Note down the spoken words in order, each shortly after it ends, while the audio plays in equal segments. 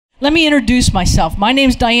Let me introduce myself. My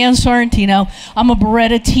name's Diane Sorrentino. I'm a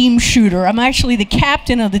Beretta team shooter. I'm actually the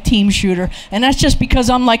captain of the team shooter, and that's just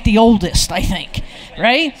because I'm like the oldest, I think,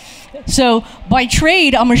 right? So by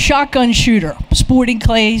trade, I'm a shotgun shooter, sporting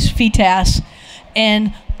clays, FITAS,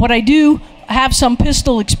 but I do have some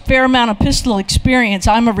fair amount of pistol experience.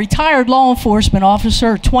 I'm a retired law enforcement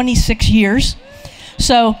officer, 26 years.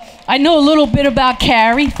 So I know a little bit about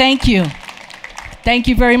carry. Thank you. Thank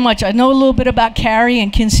you very much. I know a little bit about carry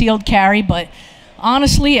and concealed carry, but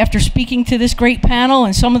honestly, after speaking to this great panel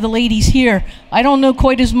and some of the ladies here, I don't know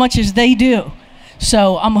quite as much as they do.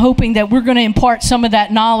 So I'm hoping that we're going to impart some of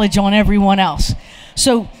that knowledge on everyone else.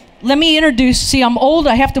 So let me introduce, see, I'm old,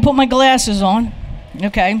 I have to put my glasses on,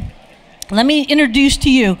 okay? Let me introduce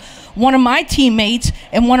to you one of my teammates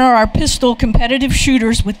and one of our pistol competitive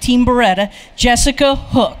shooters with Team Beretta, Jessica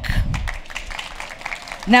Hook.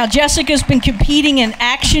 Now, Jessica's been competing in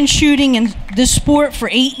action shooting in this sport for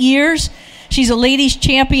 8 years. She's a ladies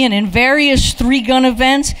champion in various 3-gun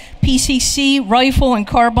events, PCC, rifle, and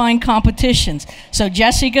carbine competitions. So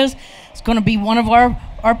Jessica's going to be one of our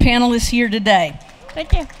panelists here today.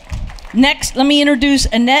 Thank you. Next, let me introduce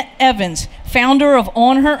Annette Evans, founder of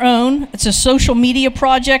On Her Own. It's a social media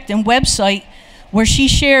project and website where she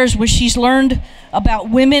shares what she's learned about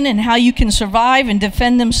women and how you can survive and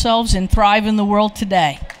defend themselves and thrive in the world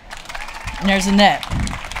today. And there's Annette.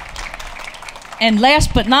 And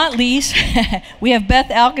last but not least, we have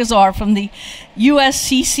Beth Alcazar from the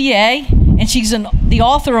USCCA, and she's the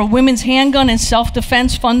author of Women's Handgun and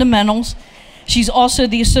Self-Defense Fundamentals. She's also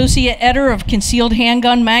the associate editor of Concealed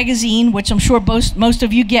Handgun magazine, which I'm sure most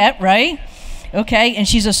of you get, right? Okay, and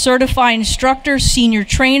she's a certified instructor, senior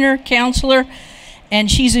trainer, counselor, and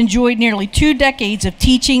she's enjoyed nearly 2 decades of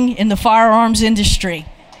teaching in the firearms industry.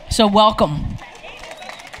 So welcome.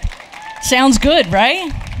 Sounds good, right?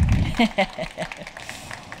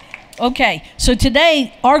 Okay, so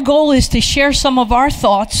today our goal is to share some of our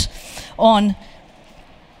thoughts on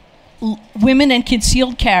women and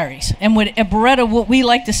concealed carries. And at Beretta, what we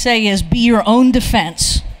like to say is be your own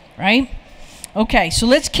defense, right? Okay, so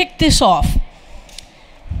let's kick this off.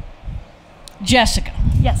 Jessica.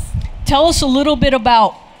 Yes. Tell us a little bit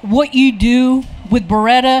about what you do with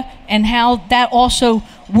Beretta and how that also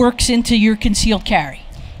works into your concealed carry.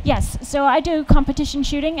 Yes, so I do competition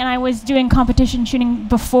shooting, and I was doing competition shooting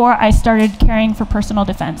before I started carrying for personal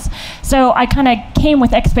defense. So I kind of came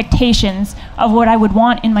with expectations of what I would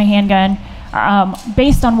want in my handgun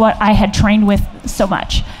based on what I had trained with so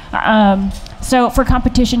much. So for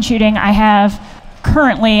competition shooting,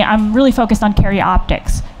 currently I'm really focused on carry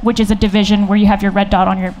optics, which is a division where you have your red dot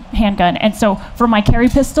on your handgun. And so for my carry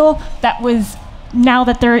pistol, now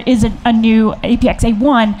that there is a new APX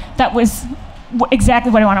A1, that was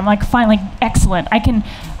exactly what I want. I'm like, finally, excellent. I can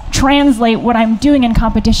translate what I'm doing in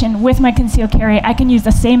competition with my concealed carry. I can use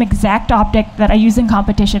the same exact optic that I use in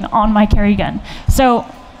competition on my carry gun. So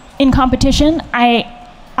in competition, I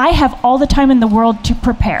have all the time in the world to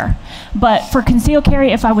prepare. But for concealed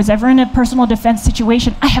carry, if I was ever in a personal defense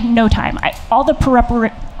situation, I have no time. All the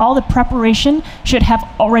preparation should have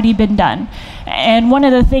already been done. And one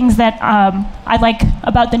of the things that I like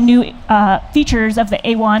about the new features of the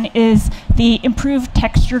A1 is the improved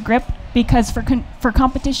texture grip, because for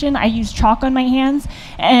competition, I use chalk on my hands,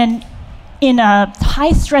 and in a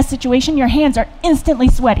high stress situation, your hands are instantly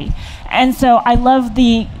sweaty. And so I love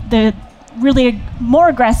the really more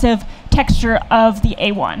aggressive texture of the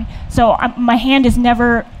A1. So my hand is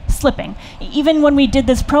never slipping. Even when we did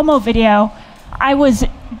this promo video,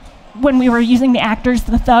 when we were using the actors,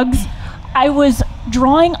 the thugs, I was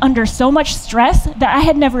drawing under so much stress that I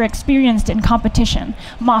had never experienced in competition.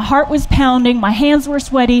 My heart was pounding, my hands were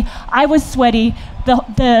sweaty, I was sweaty,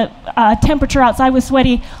 the temperature outside was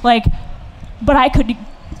sweaty, but I could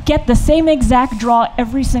get the same exact draw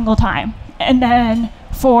every single time. And then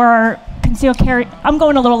for concealed carry, I'm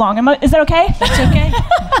going a little long. Is that okay? That's okay.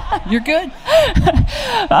 You're good.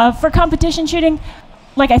 For competition shooting,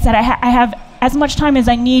 like I said, I have as much time as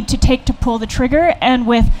I need to take to pull the trigger, and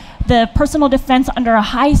with the personal defense under a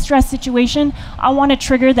high stress situation, I want a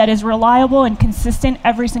trigger that is reliable and consistent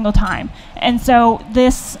every single time. And so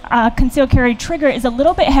this concealed carry trigger is a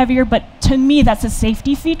little bit heavier, but to me that's a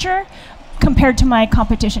safety feature compared to my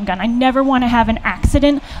competition gun. I never want to have an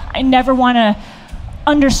accident. I never want to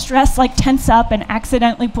under stress, tense up and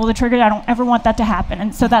accidentally pull the trigger. I don't ever want that to happen,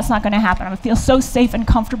 and so that's not going to happen. I feel so safe and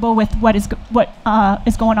comfortable with what is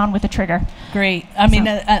going on with the trigger. Great. I mean,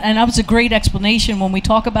 and that was a great explanation when we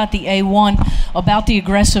talk about the A1, about the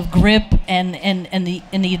aggressive grip and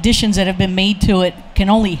the additions that have been made to it can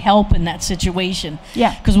only help in that situation.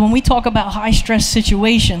 Yeah. Because when we talk about high stress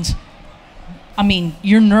situations, I mean,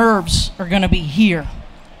 your nerves are going to be here,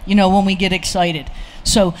 you know, when we get excited.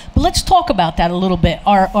 So, but let's talk about that a little bit.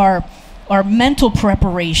 Our mental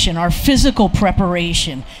preparation, our physical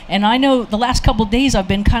preparation. And I know the last couple of days I've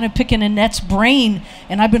been kind of picking Annette's brain,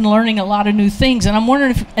 and I've been learning a lot of new things. And I'm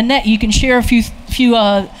wondering if, Annette, you can share a few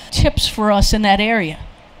tips for us in that area.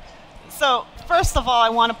 So, first of all, I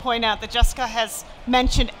want to point out that Jessica has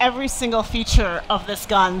mentioned every single feature of this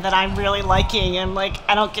gun that I'm really liking, and like,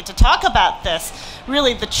 I don't get to talk about this.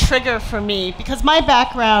 Really, the trigger for me, because my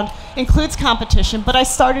background includes competition, but I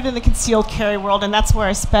started in the concealed carry world, and that's where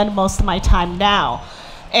I spend most of my time now.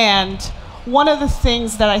 And one of the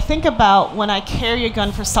things that I think about when I carry a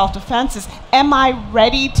gun for self-defense is, am I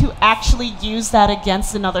ready to actually use that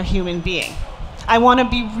against another human being? I want to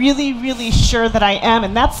be really, really sure that I am,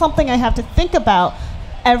 and that's something I have to think about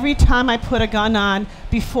every time I put a gun on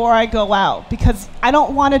before I go out, because I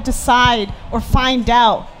don't want to decide or find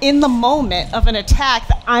out in the moment of an attack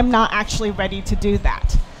that I'm not actually ready to do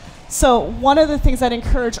that. So one of the things I'd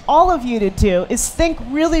encourage all of you to do is think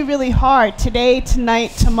really, really hard today,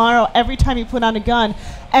 tonight, tomorrow, every time you put on a gun,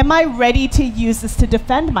 am I ready to use this to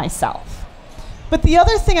defend myself? But the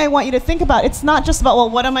other thing I want you to think about, it's not just about, well,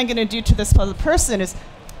 what am I going to do to this other person, is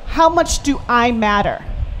how much do I matter,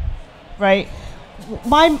 right?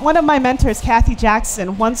 One of my mentors, Kathy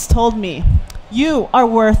Jackson, once told me, you are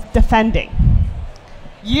worth defending.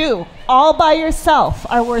 You, all by yourself,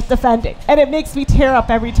 are worth defending. And it makes me tear up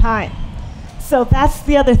every time. So that's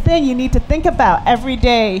the other thing you need to think about every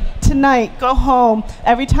day, tonight, go home,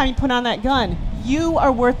 every time you put on that gun. You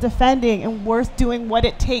are worth defending and worth doing what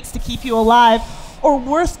it takes to keep you alive, or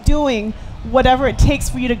worth doing whatever it takes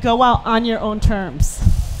for you to go out on your own terms.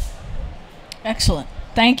 Excellent.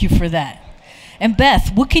 Thank you for that. And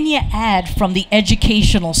Beth, what can you add from the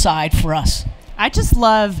educational side for us? I just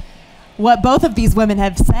love what both of these women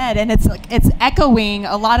have said, and it's echoing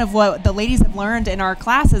a lot of what the ladies have learned in our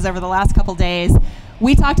classes over the last couple days.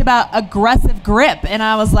 We talked about aggressive grip, and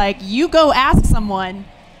I was like, you go ask someone.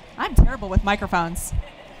 I'm terrible with microphones.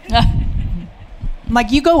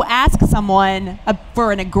 Like, you go ask someone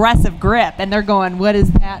for an aggressive grip, and they're going, what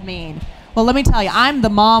does that mean? Well, let me tell you, I'm the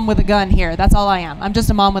mom with a gun here. That's all I am. I'm just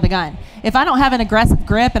a mom with a gun. If I don't have an aggressive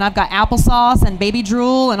grip and I've got applesauce and baby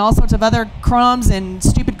drool and all sorts of other crumbs and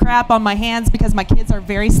stupid crap on my hands because my kids are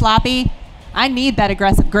very sloppy, I need that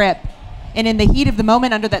aggressive grip. And in the heat of the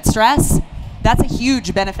moment under that stress, that's a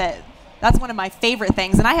huge benefit. That's one of my favorite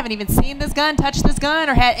things. And I haven't even seen this gun, touched this gun,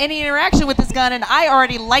 or had any interaction with this gun, and I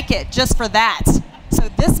already like it just for that. So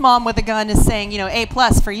this mom with a gun is saying, you know, A+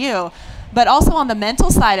 for you. But also on the mental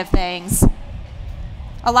side of things,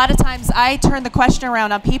 a lot of times I turn the question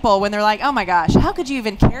around on people when they're like, oh my gosh, how could you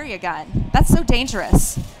even carry a gun? That's so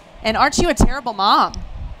dangerous. And aren't you a terrible mom?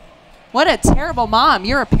 What a terrible mom.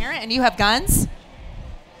 You're a parent and you have guns?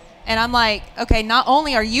 And I'm like, okay, not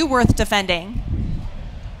only are you worth defending,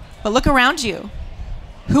 but look around you.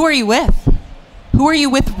 Who are you with? Who are you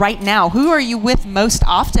with right now? Who are you with most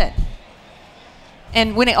often?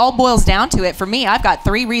 And when it all boils down to it, for me, I've got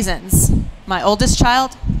 3 reasons. My oldest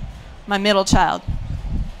child, my middle child,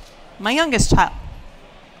 my youngest child.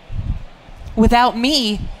 Without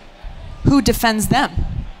me, who defends them?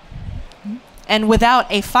 And without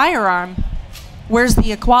a firearm, where's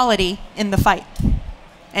the equality in the fight?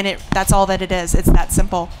 And that's all that it is. It's that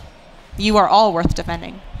simple. You are all worth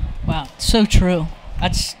defending. Wow, so true.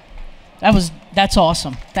 That's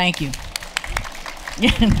awesome. Thank you.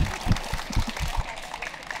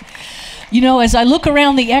 You know, as I look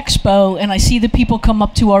around the expo and I see the people come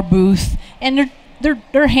up to our booth, and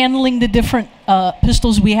they're handling the different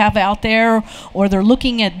pistols we have out there, or they're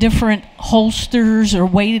looking at different holsters or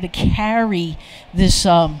way to carry this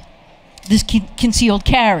concealed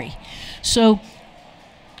carry. So,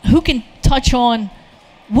 who can touch on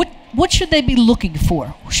what should they be looking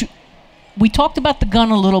for? We talked about the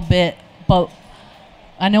gun a little bit, but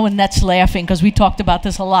I know Annette's laughing because we talked about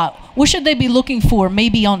this a lot. What should they be looking for,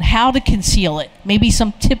 maybe on how to conceal it? Maybe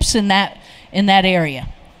some tips in that area.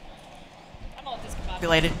 I'm all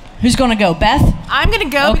discombobulated. Who's going to go? Beth? I'm going to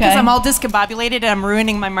go because I'm all discombobulated and I'm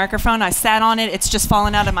ruining my microphone. I sat on it. It's just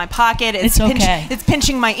falling out of my pocket. It's okay. It's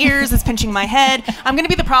pinching my ears. It's pinching my head. I'm going to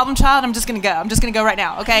be the problem child. I'm just going to go. I'm just going to go right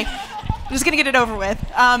now, okay? I'm just going to get it over with.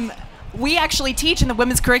 We actually teach in the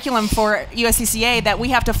women's curriculum for USCCA that we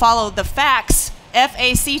have to follow the FACTS,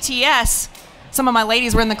 F-A-C-T-S. Some of my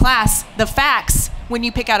ladies were in the class. The FACTS, when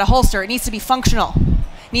you pick out a holster, it needs to be functional.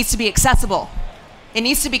 It needs to be accessible. It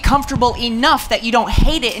needs to be comfortable enough that you don't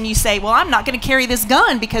hate it and you say, well, I'm not going to carry this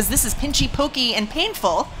gun because this is pinchy, pokey, and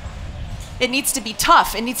painful. It needs to be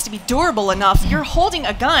tough. It needs to be durable enough. You're holding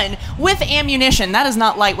a gun with ammunition. That is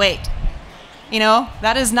not lightweight. You know,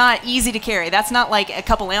 that is not easy to carry. That's not like a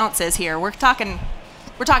couple ounces here. We're talking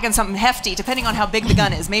something hefty, depending on how big the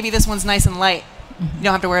gun is. Maybe this one's nice and light. You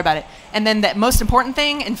don't have to worry about it. And then the most important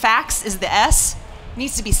thing in facts is the S. It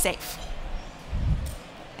needs to be safe.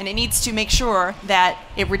 And it needs to make sure that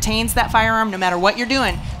it retains that firearm no matter what you're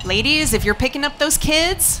doing. Ladies, if you're picking up those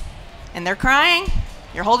kids and they're crying,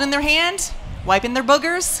 you're holding their hand, wiping their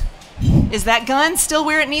boogers, is that gun still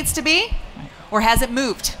where it needs to be? Or has it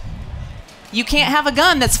moved? You can't have a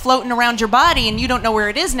gun that's floating around your body and you don't know where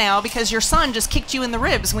it is now because your son just kicked you in the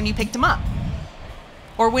ribs when you picked him up.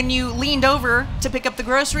 Or when you leaned over to pick up the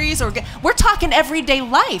groceries. We're talking everyday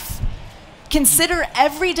life. Consider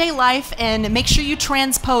everyday life and make sure you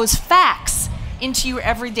transpose facts into your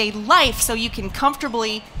everyday life so you can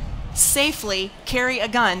comfortably, safely carry a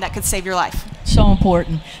gun that could save your life. So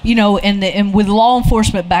important. You know, and with law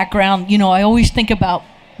enforcement background, you know, I always think about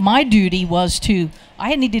my duty was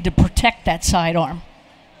I needed to protect that sidearm.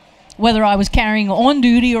 Whether I was carrying on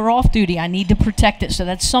duty or off duty, I need to protect it. So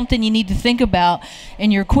that's something you need to think about,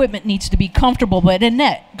 and your equipment needs to be comfortable. But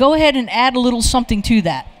Annette, go ahead and add a little something to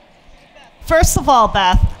that. First of all,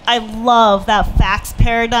 Beth, I love that facts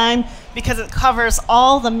paradigm because it covers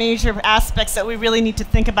all the major aspects that we really need to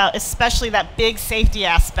think about, especially that big safety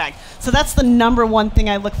aspect. So that's the #1 thing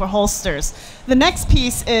I look for holsters. The next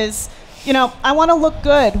piece is, you know, I want to look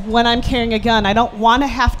good when I'm carrying a gun. I don't want to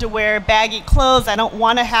have to wear baggy clothes. I don't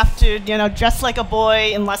want to have to, you know, dress like a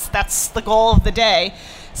boy unless that's the goal of the day.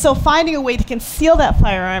 So finding a way to conceal that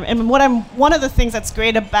firearm, and one of the things that's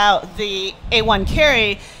great about the A1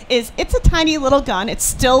 Carry is it's a tiny little gun. It's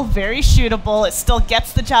still very shootable. It still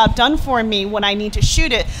gets the job done for me when I need to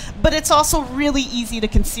shoot it, but it's also really easy to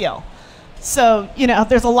conceal. So, you know,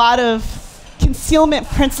 there's a lot of concealment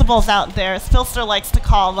principles out there, as Philster likes to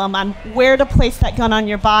call them, on where to place that gun on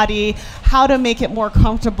your body, how to make it more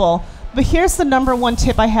comfortable. But here's the #1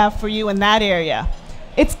 tip I have for you in that area.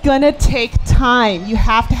 It's gonna take time. You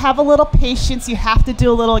have to have a little patience. You have to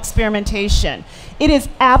do a little experimentation. It is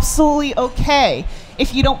absolutely okay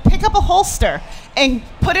if you don't pick up a holster and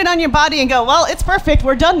put it on your body and go, well, it's perfect,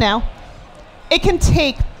 we're done now. It can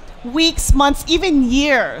take weeks, months, even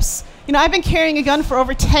years. You know, I've been carrying a gun for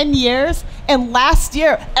over 10 years, and last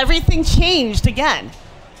year, everything changed again.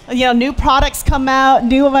 You know, new products come out,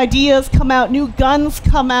 new ideas come out, new guns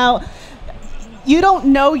come out. You don't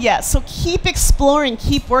know yet, so keep exploring,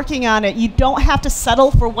 keep working on it. You don't have to settle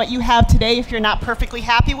for what you have today if you're not perfectly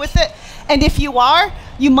happy with it. And if you are,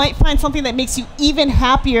 you might find something that makes you even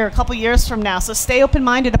happier a couple years from now, so stay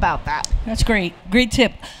open-minded about that. That's great. Great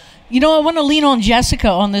tip. You know, I want to lean on Jessica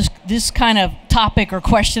on this kind of topic or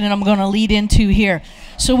question that I'm going to lead into here.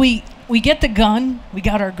 So we get the gun. We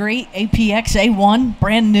got our great APX A1,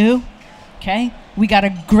 brand new. Okay? We got a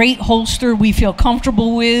great holster we feel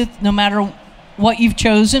comfortable with no matter what you've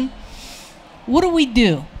chosen. What do we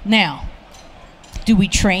do now? Do we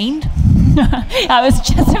train? I was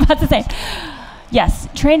just about to say, yes,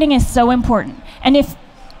 training is so important. And if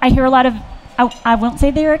I hear a lot of, I won't say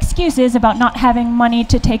there are excuses about not having money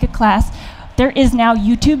to take a class. There is now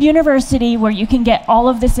YouTube University where you can get all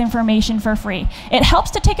of this information for free. It helps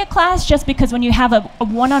to take a class just because when you have a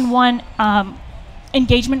one-on-one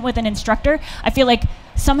engagement with an instructor, I feel like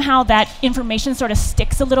somehow that information sort of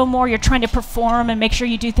sticks a little more. You're trying to perform and make sure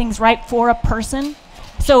you do things right for a person.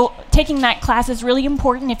 So taking that class is really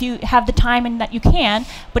important if you have the time and that you can,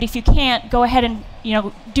 but if you can't, go ahead and, you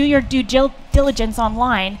know, do your due diligence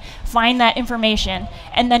online, find that information,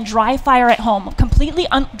 and then dry fire at home. Completely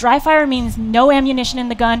dry fire means no ammunition in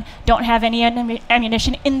the gun, don't have any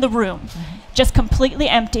ammunition in the room. Just completely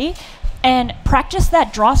empty. And practice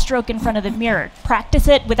that draw stroke in front of the mirror. Practice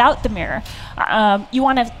it without the mirror. You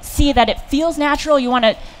want to see that it feels natural. You want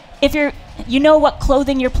to, if you know what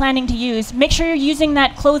clothing you're planning to use, make sure you're using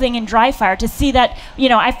that clothing in dry fire to see that, you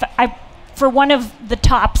know, for one of the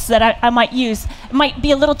tops that I might use, it might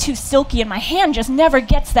be a little too silky and my hand just never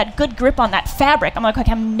gets that good grip on that fabric. I'm like,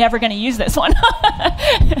 okay, I'm never going to use this one.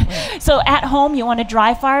 So at home, you want to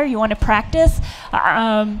dry fire, you want to practice.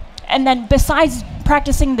 And then besides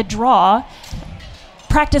practicing the draw,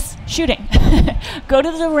 practice shooting. Go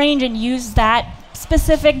to the range and use that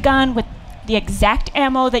specific gun with the exact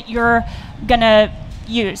ammo that you're gonna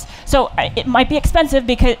use. So it might be expensive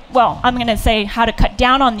because, well, I'm gonna say how to cut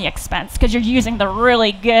down on the expense because you're using the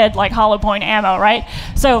really good like hollow point ammo, right?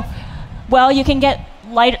 So, well, you can get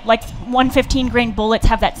light, like 115 grain bullets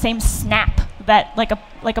have that same snap that like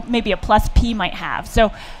like maybe a plus P might have.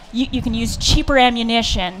 So you can use cheaper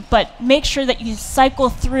ammunition, but make sure that you cycle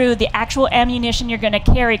through the actual ammunition you're going to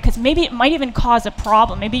carry, because maybe it might even cause a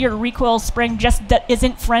problem. Maybe your recoil spring just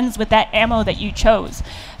isn't friends with that ammo that you chose.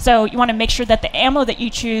 So you want to make sure that the ammo that you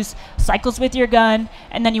choose cycles with your gun,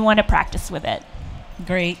 and then you want to practice with it.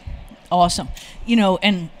 Great. Awesome. You know,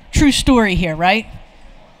 and true story here, right?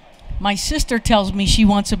 My sister tells me she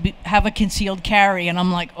wants to have a concealed carry, and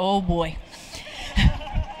I'm like, oh boy.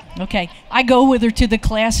 Okay, I go with her to the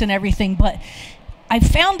class and everything, but I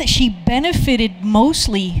found that she benefited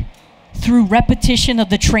mostly through repetition of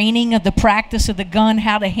the training, of the practice of the gun,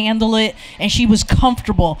 how to handle it, and she was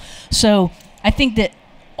comfortable. So I think that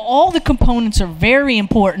all the components are very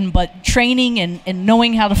important, but training and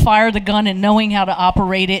knowing how to fire the gun and knowing how to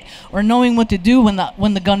operate it, or knowing what to do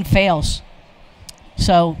when the gun fails.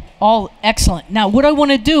 So all excellent. Now what I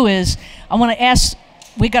want to do is I want to ask,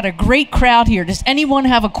 we got a great crowd here. Does anyone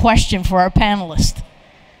have a question for our panelists?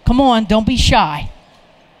 Come on, don't be shy.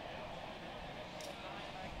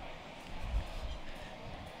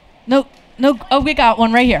 No, oh, we got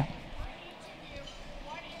one right here.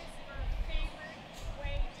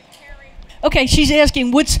 Okay, she's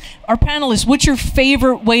asking, what's your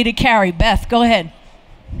favorite way to carry? Beth, go ahead.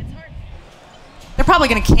 They're probably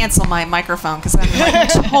going to cancel my microphone because I'm like,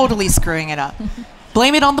 totally screwing it up.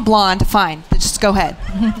 Blame it on the blonde. Fine. Just go ahead.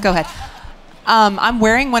 Go ahead. I'm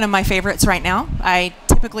wearing one of my favorites right now. I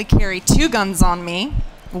typically carry 2 guns on me.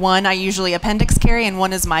 One I usually appendix carry, and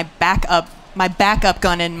one is my backup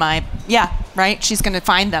gun in my, yeah, right? She's going to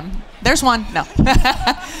find them. There's one. No.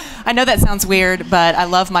 I know that sounds weird, but I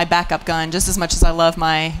love my backup gun just as much as I love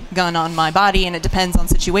my gun on my body, and it depends on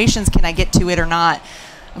situations. Can I get to it or not?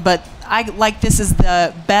 But I like this is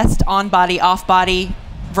the best on-body, off-body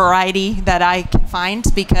variety that I can find,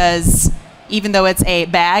 because even though it's a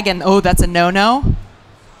bag and, oh, that's a no-no,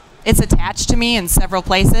 it's attached to me in several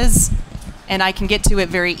places, and I can get to it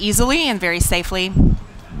very easily and very safely.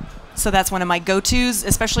 So that's one of my go-tos,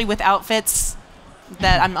 especially with outfits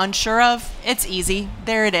that I'm unsure of. It's easy.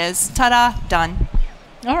 There it is. Ta-da, done.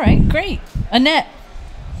 All right, great. Annette.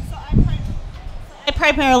 I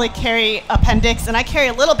primarily carry appendix, and I carry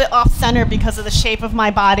a little bit off-center because of the shape of my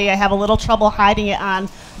body. I have a little trouble hiding it on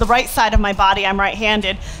the right side of my body. I'm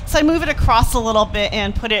right-handed. So I move it across a little bit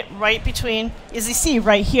and put it right between, as you see,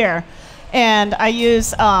 right here. And I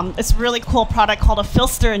use this really cool product called a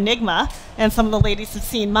Filster Enigma, and some of the ladies have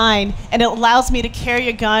seen mine, and it allows me to carry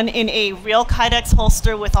a gun in a real Kydex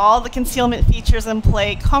holster with all the concealment features in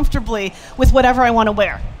play comfortably with whatever I want to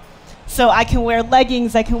wear. So I can wear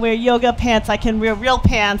leggings, I can wear yoga pants, I can wear real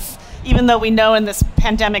pants, even though we know in this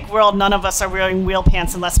pandemic world none of us are wearing real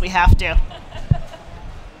pants unless we have to.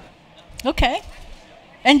 Okay.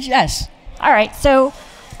 And Jess. All right, so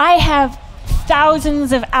I have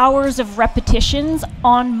thousands of hours of repetitions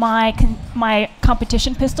on my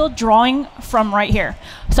competition pistol, drawing from right here.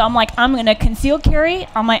 So I'm like, I'm going to conceal carry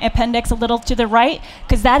on my appendix a little to the right,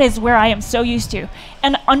 because that is where I am so used to.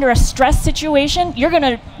 And under a stress situation, you're going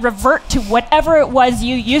to revert to whatever it was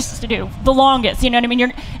you used to do the longest. You know what I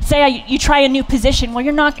mean? You try a new position.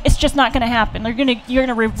 Well, it's just not going to happen. You're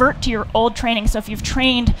gonna revert to your old training. So if you've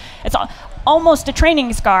trained, it's almost a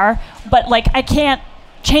training scar, but like I can't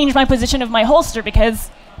change my position of my holster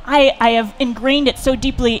because I have ingrained it so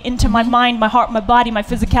deeply into my mind, my heart, my body, my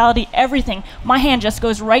physicality, everything. My hand just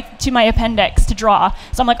goes right to my appendix to draw.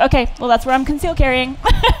 So I'm like, okay, well, that's where I'm conceal carrying.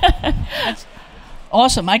 That's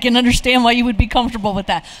awesome. I can understand why you would be comfortable with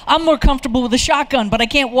that. I'm more comfortable with a shotgun, but I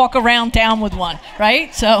can't walk around town with one,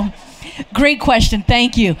 right? So, great question.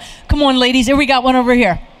 Thank you. Come on, ladies. Here we got one over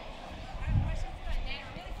here.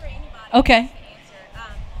 Okay.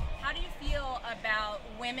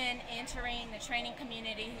 Training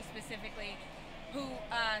community who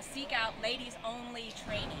seek out ladies-only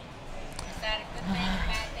training. Is that a good thing, a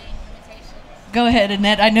bad thing, limitations? Go ahead,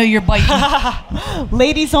 Annette. I know you're biting.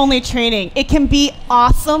 Ladies-only training. It can be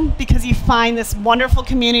awesome because you find this wonderful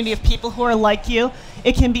community of people who are like you.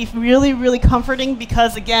 It can be really, really comforting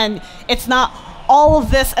because, again, it's not all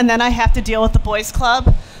of this and then I have to deal with the boys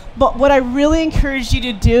club. But what I really encourage you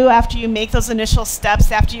to do after you make those initial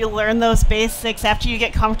steps, after you learn those basics, after you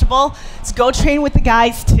get comfortable, is go train with the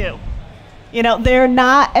guys too. You know, they're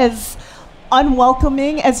not as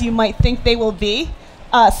unwelcoming as you might think they will be.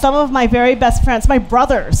 Some of my very best friends, my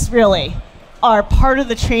brothers really, are part of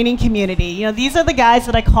the training community. You know, these are the guys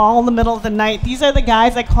that I call in the middle of the night. These are the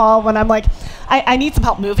guys I call when I'm like, I need some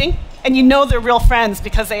help moving. And you know they're real friends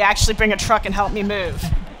because they actually bring a truck and help me move.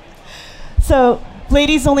 So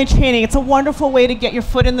ladies only training. It's a wonderful way to get your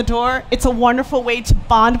foot in the door. It's a wonderful way to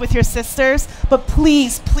bond with your sisters. But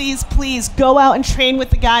please, please, please go out and train with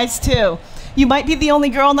the guys too. You might be the only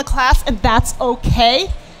girl in the class, and that's okay.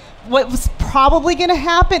 What's probably going to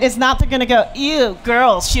happen is not they're going to go, ew,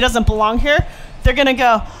 girls, she doesn't belong here. They're going to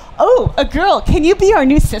go, oh, a girl, can you be our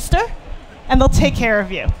new sister? And they'll take care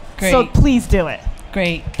of you. Great. So please do it.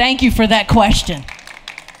 Great. Thank you for that question.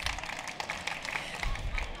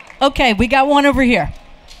 Okay, we got one over here.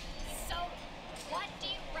 So, what do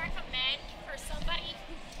you recommend for somebody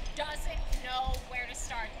who doesn't know where to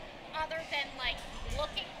start, other than like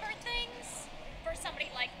looking for things? For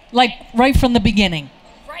somebody like Right from the beginning.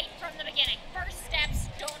 Right from the beginning, first steps.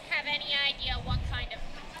 Don't have any idea what kind of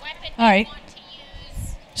weapon All right. you want to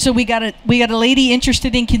use. So we got a lady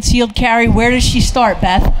interested in concealed carry. Where does she start,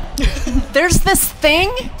 Beth? There's this thing,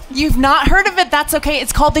 you've not heard of it, that's okay.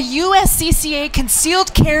 It's called the USCCA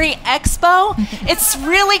Concealed Carry Expo. It's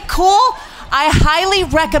really cool. I highly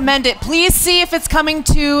recommend it. Please see if it's coming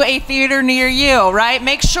to a theater near you, right?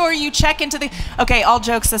 Make sure you check into the... Okay, all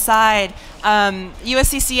jokes aside,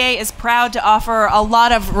 USCCA is proud to offer a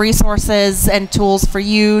lot of resources and tools for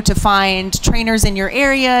you to find trainers in your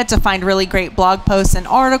area, to find really great blog posts and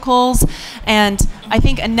articles. And I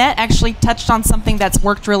think Annette actually touched on something that's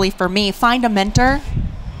worked really for me. Find a mentor.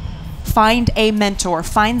 Find a mentor.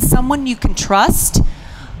 Find someone you can trust,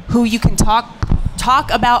 who you can talk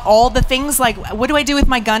about all the things, like what do I do with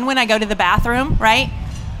my gun when I go to the bathroom, right?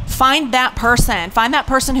 Find that person. Find that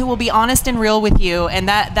person who will be honest and real with you, and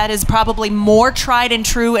that is probably more tried and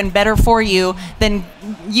true and better for you than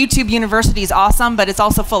YouTube University is awesome, but it's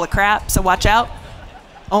also full of crap, so watch out.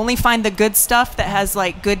 Only find the good stuff that has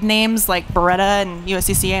like good names like Beretta and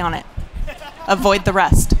USCCA on it. Avoid the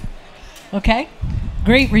rest. Okay,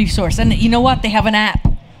 great resource. And you know what? They have an app.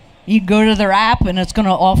 You go to their app, and it's going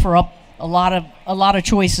to offer up a lot of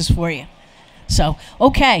choices for you. So,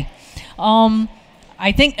 okay.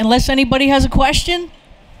 I think unless anybody has a question,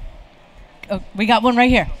 we got one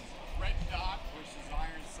right here. Red dot versus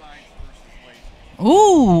iron sight versus laser.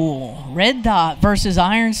 Ooh, red dot versus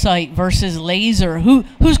iron sight versus laser.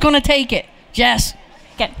 Who's going to take it? Jess.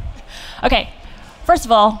 Okay. First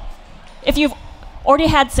of all, if you've already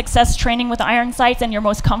had success training with iron sights and you're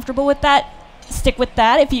most comfortable with that, stick with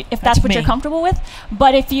that if that's what you're comfortable with.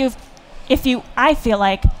 But I feel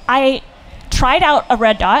like I tried out a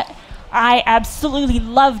red dot. I absolutely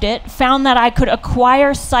loved it, found that I could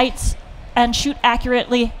acquire sights and shoot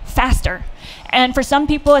accurately faster. And for some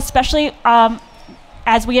people, especially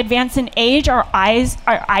as we advance in age, our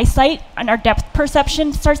eyesight and our depth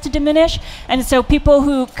perception starts to diminish. And so people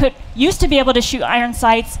who used to be able to shoot iron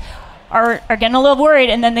sights are getting a little worried,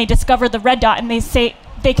 and then they discover the red dot and they say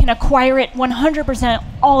they can acquire it 100%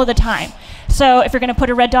 all of the time. So if you're going to put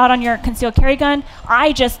a red dot on your concealed carry gun,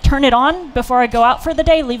 I just turn it on before I go out for the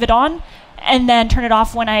day, leave it on, and then turn it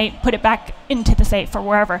off when I put it back into the safe or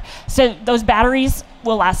wherever. So those batteries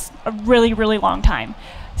will last a really, really long time.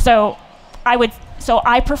 So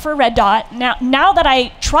I prefer red dot. Now that I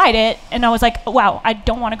tried it and I was like, wow, I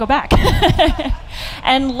don't want to go back.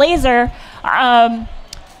 And laser,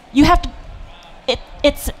 you have to,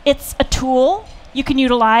 it's a tool you can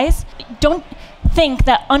utilize. Don't think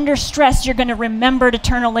that under stress you're going to remember to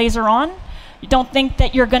turn a laser on. You don't think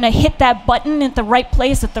that you're going to hit that button at the right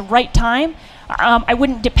place at the right time. I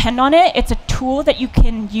wouldn't depend on it. It's a tool that you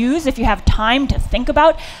can use if you have time to think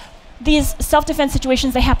about. These self-defense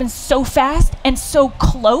situations, they happen so fast and so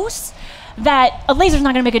close that a laser's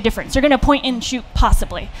not going to make a difference. You're going to point and shoot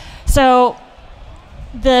possibly. So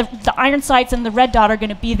the iron sights and the red dot are going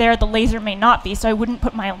to be there. The laser may not be. So I wouldn't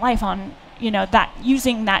put my life on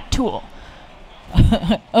using that tool.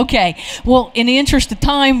 Okay. Well, in the interest of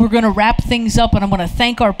time, we're going to wrap things up, and I'm going to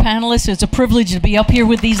thank our panelists. It's a privilege to be up here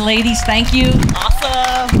with these ladies. Thank you.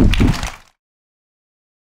 Awesome.